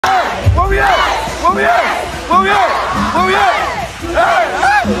Where we at? Where we at? Where we at? Hey,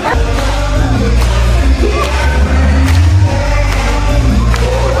 hey.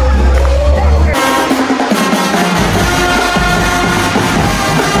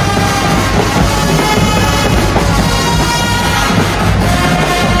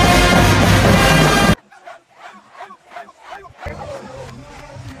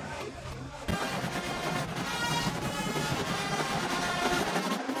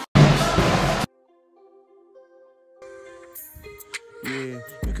 Yeah,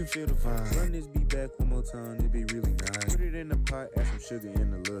 you can feel the vibe. Run this beat back one more time, it be really nice. Put it in the pot, add some sugar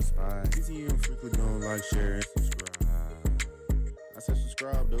in the little spot. TTM frequently don't like, share, and subscribe. I said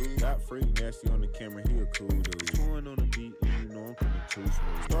subscribe, dude. Got free, nasty on the camera, he a cool dude. Pouring on the beat, and you know I'm coming too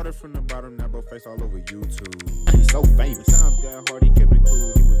smooth. Started from the bottom, now bro face all over YouTube. He's so famous. Times got hard, he kept it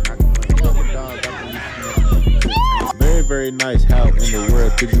cool. He was knocking money. Dog, very, very nice. How in the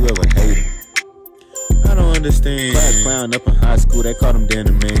world could you ever hate him? I don't understand. Class clown up in high school, they called him Dan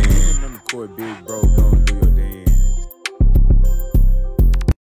the Man. On the court, big bro, go and do your dance.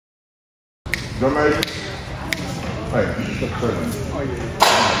 Drum major? Hey, what's up, oh,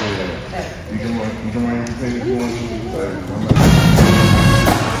 yeah. You can run anything if you want to.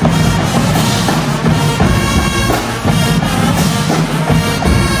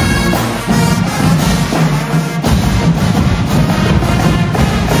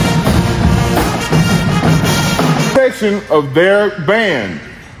 Of their band,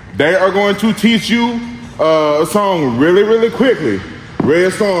 they are going to teach you a song really, really quickly.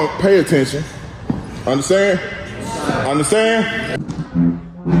 Red song, pay attention. Understand? Understand?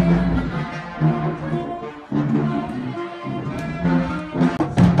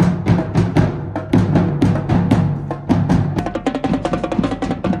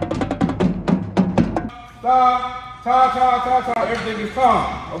 Stop. Everything is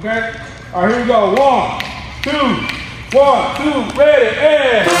calm, okay? All right, here we go. 1, 2. 1, 2, ready,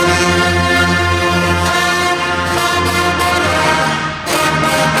 and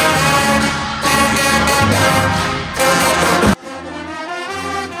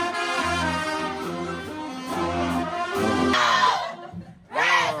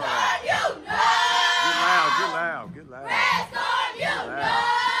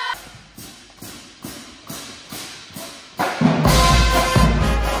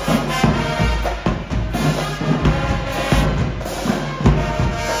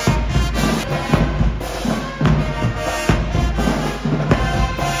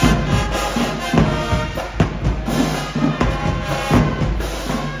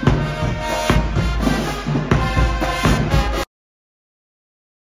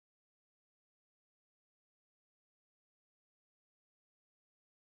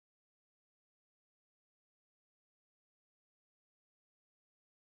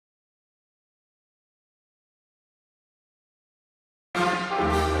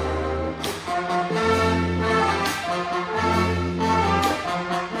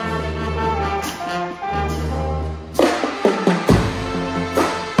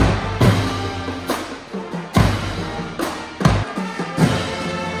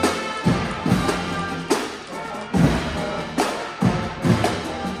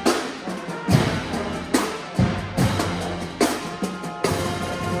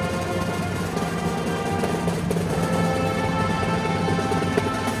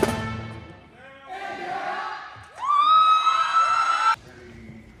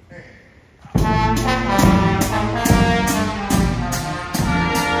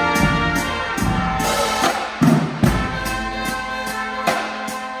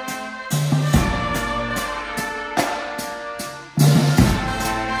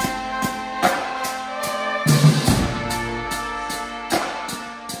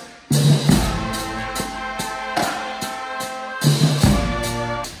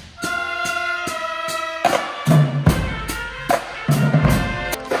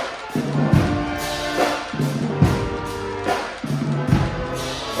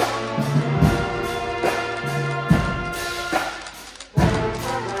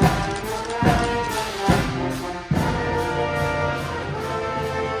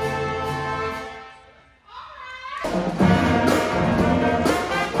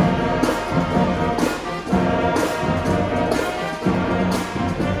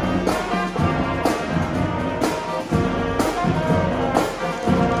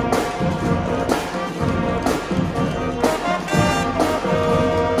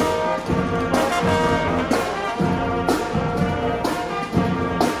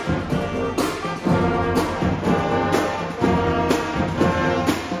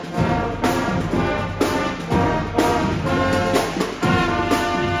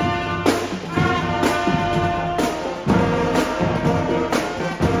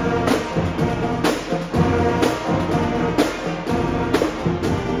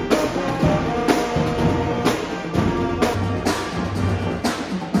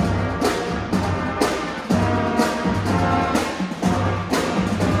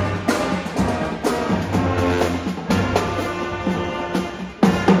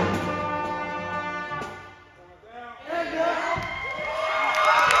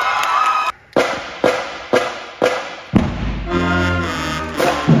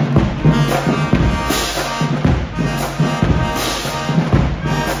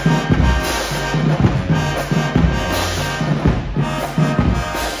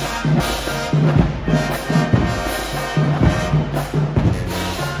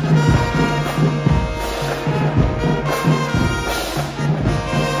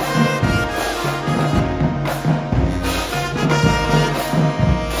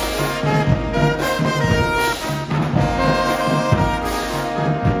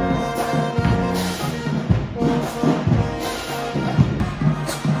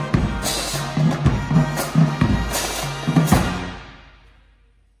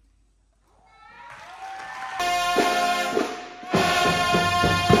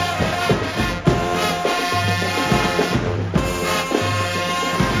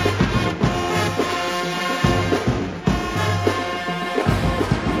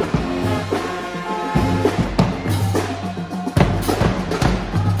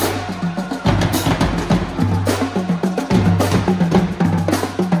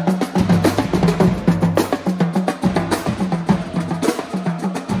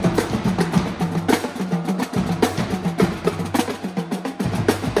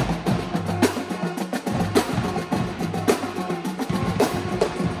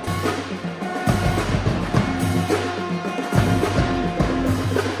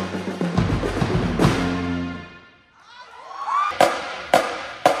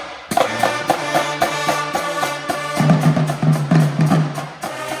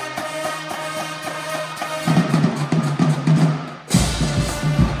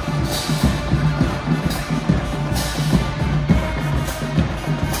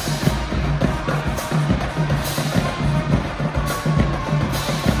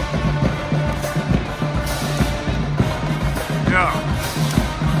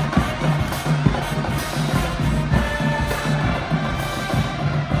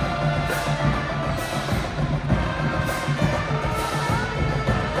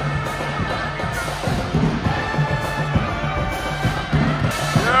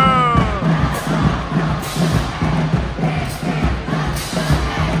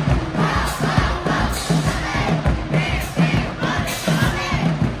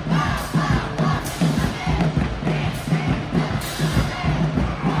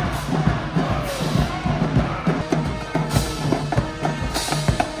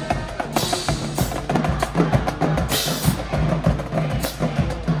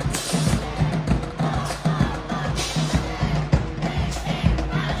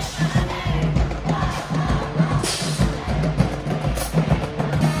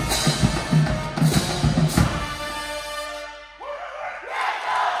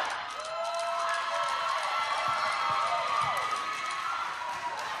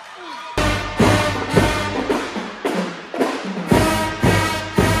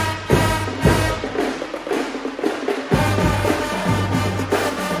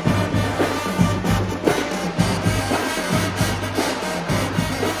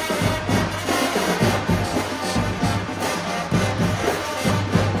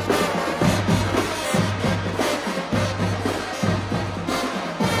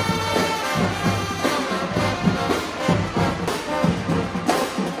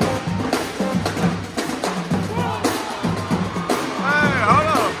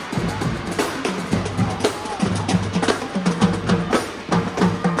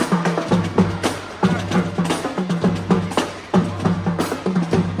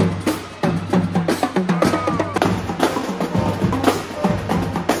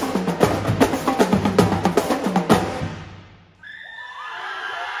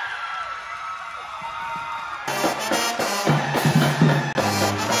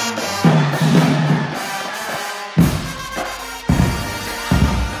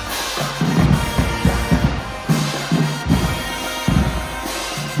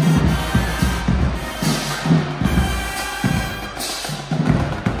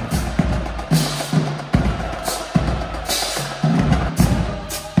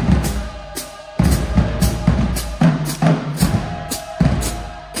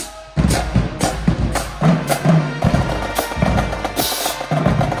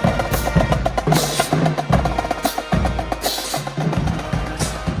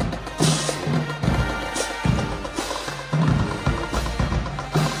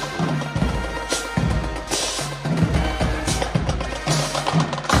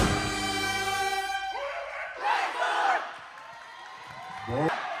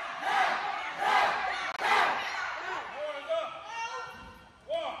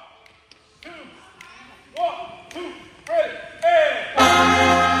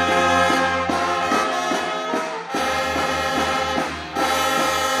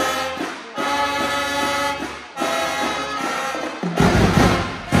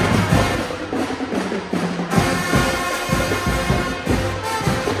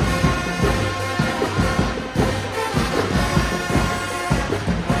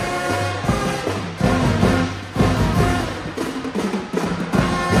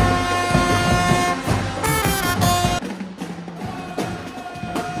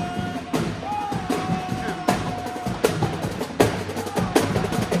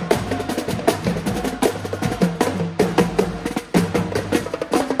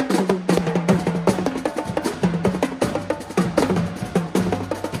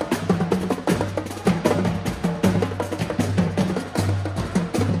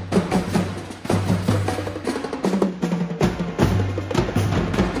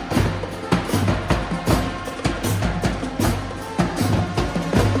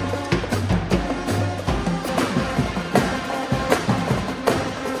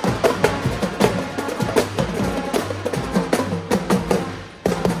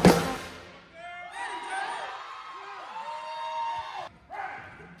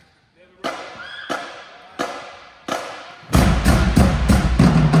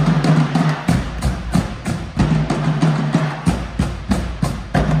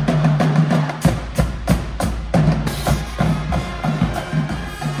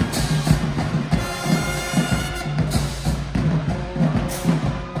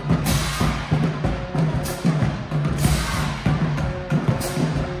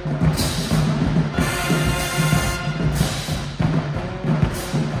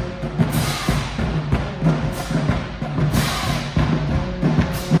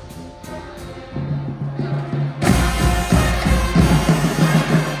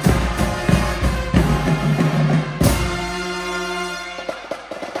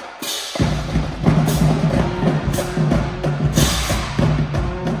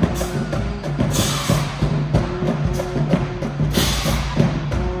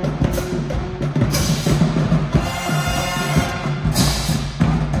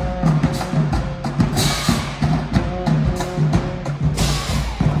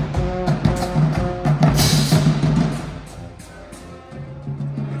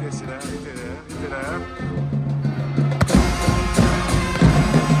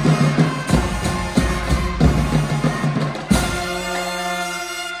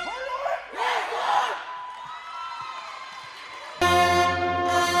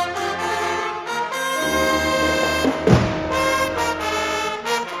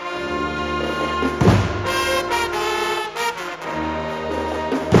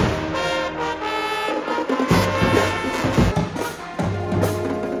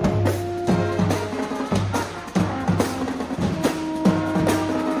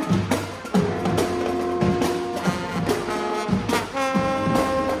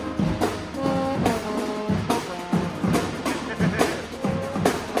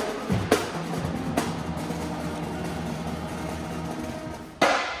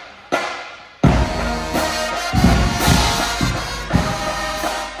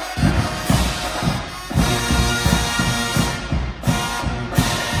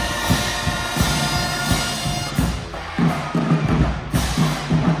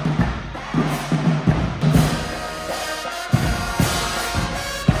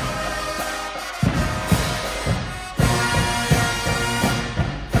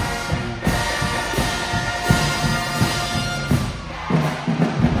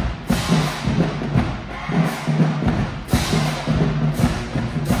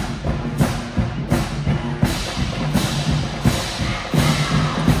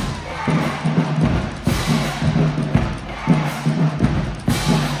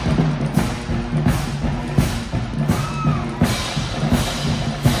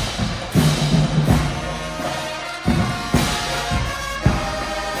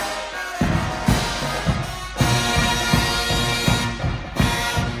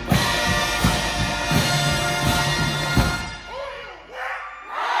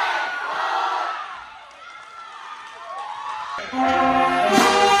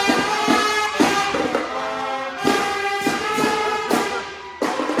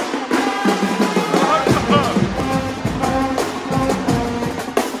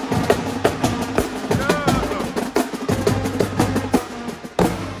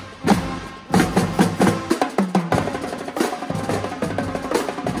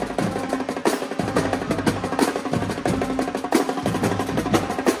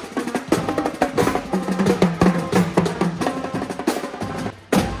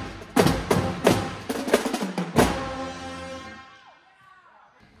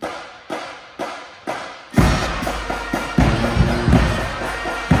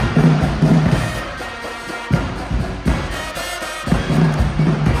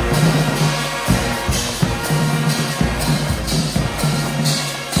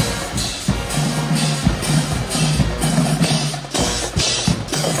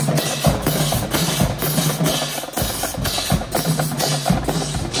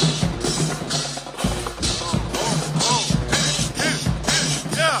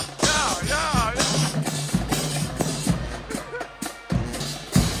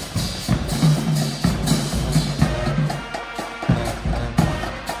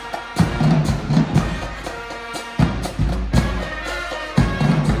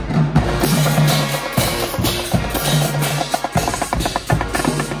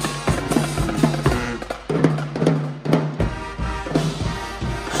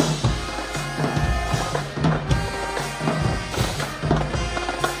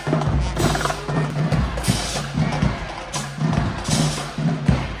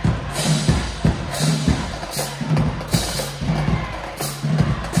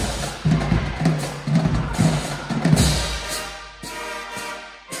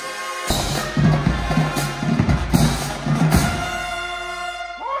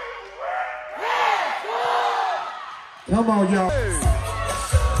Come on, y'all. Hit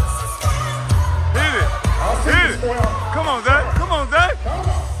it. Hit it. Come on, Zach. Come on, Zach.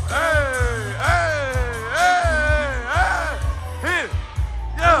 Hey, hey, hey, hey. Hit it.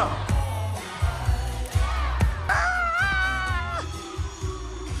 Yeah.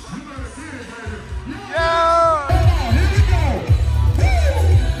 Yeah.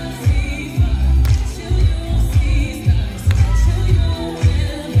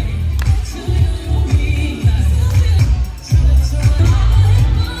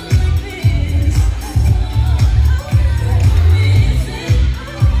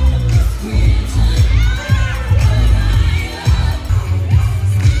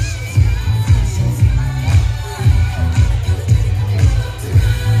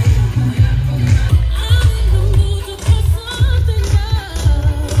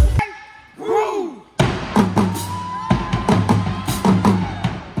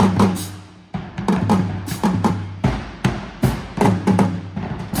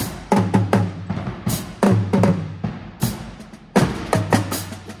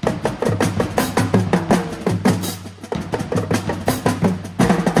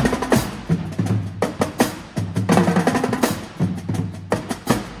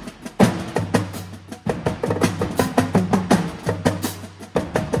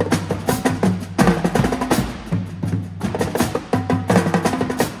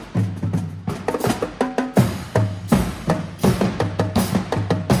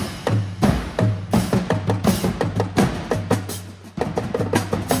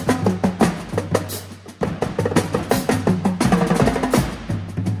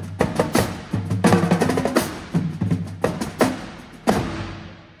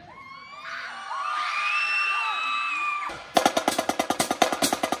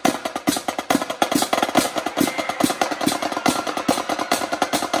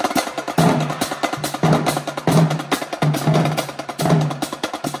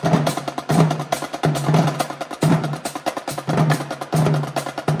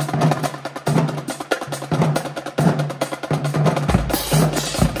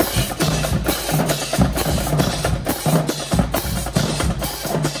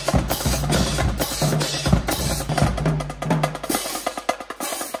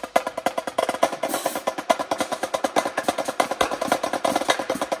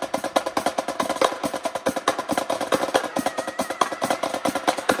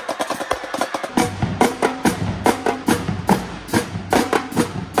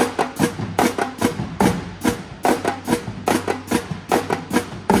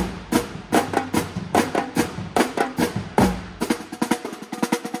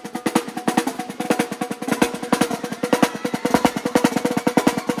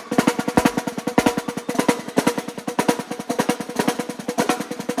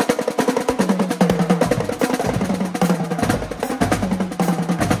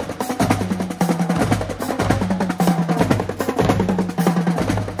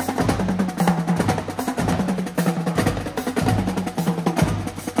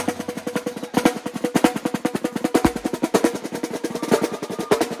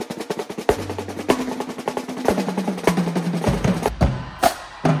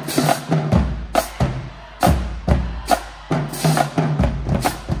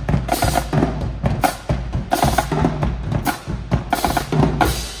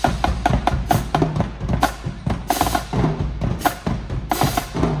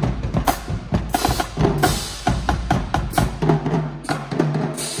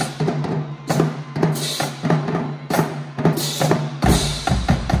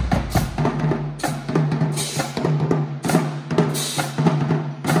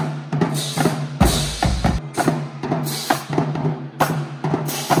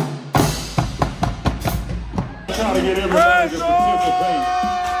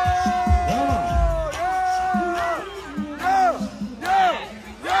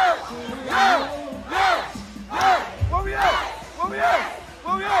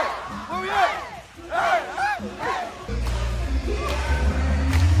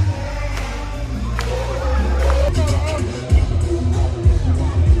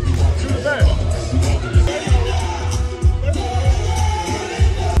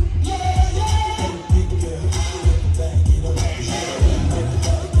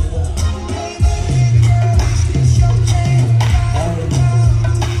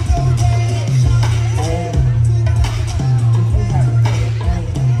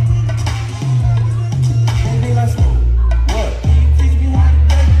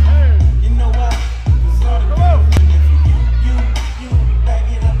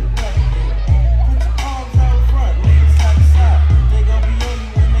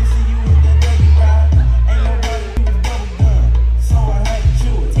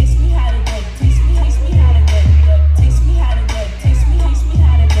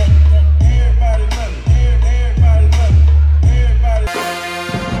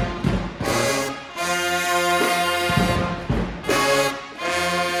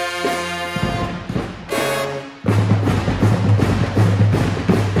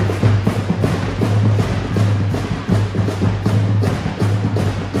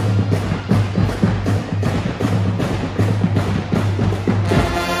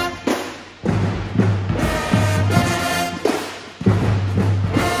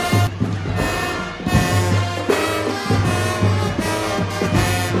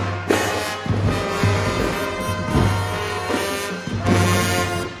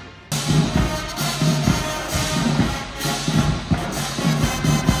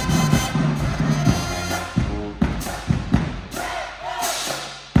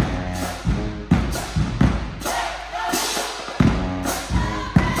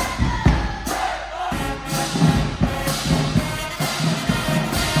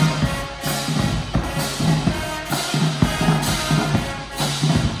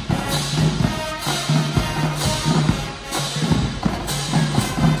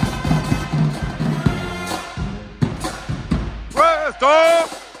 Stop!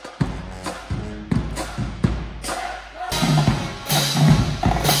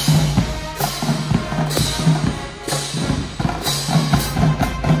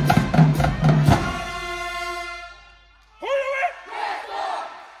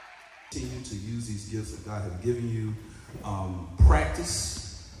 Continue to use these gifts that God has given you.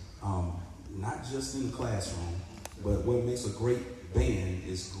 Practice, not just in the classroom, but what makes a great band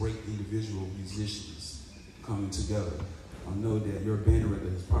is great individual musicians coming together. I know that your band director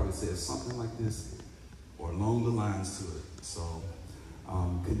has probably said something like this or along the lines to it. So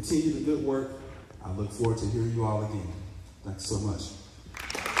continue the good work. I look forward to hearing you all again. Thanks so much.